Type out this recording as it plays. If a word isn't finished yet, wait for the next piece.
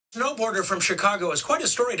Snowboarder from Chicago has quite a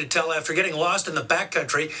story to tell after getting lost in the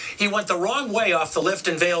backcountry. He went the wrong way off the lift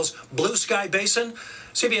in Vail's Blue Sky Basin.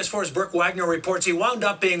 CBS 4's Brooke Wagner reports he wound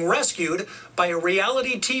up being rescued by a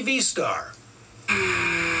reality TV star.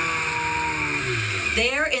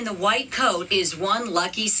 There in the white coat is one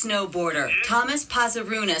lucky snowboarder. Thomas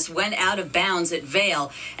Pazarunas went out of bounds at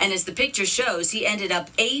Vail, and as the picture shows, he ended up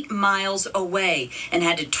 8 miles away and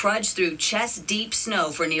had to trudge through chest-deep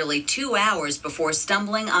snow for nearly 2 hours before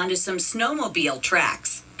stumbling onto some snowmobile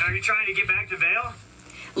tracks. Are you trying to get back to Vail?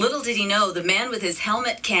 Little did he know, the man with his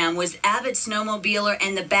helmet cam was avid snowmobiler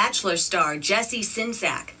and The Bachelor star Jesse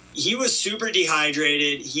Sinsak. He was super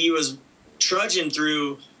dehydrated. He was trudging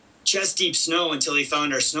through chest-deep snow until he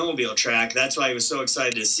found our snowmobile track. That's why he was so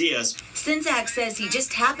excited to see us. Sinsak says he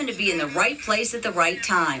just happened to be in the right place at the right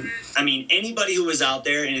time. I mean, anybody who was out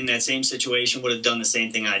there and in that same situation would have done the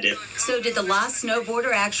same thing I did. So did the lost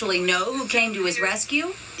snowboarder actually know who came to his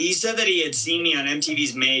rescue? He said that he had seen me on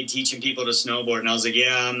MTV's Made teaching people to snowboard, and I was like,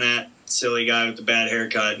 yeah, I'm that silly guy with the bad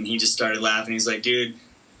haircut. And he just started laughing. He's like, dude,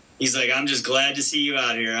 I'm just glad to see you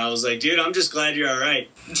out here. I was like, dude, I'm just glad you're all right.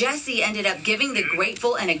 Jesse ended up giving the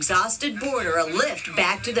grateful and exhausted boarder a lift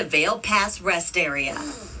back to the Vail Pass rest area.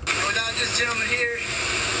 Without this gentleman here,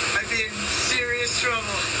 I'd be in serious trouble.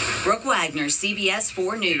 Brooke Wagner, CBS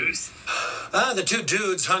 4 News. The two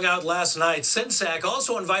dudes hung out last night. Sinsak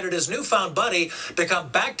also invited his newfound buddy to come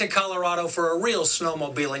back to Colorado for a real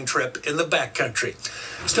snowmobiling trip in the backcountry.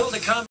 Still to come.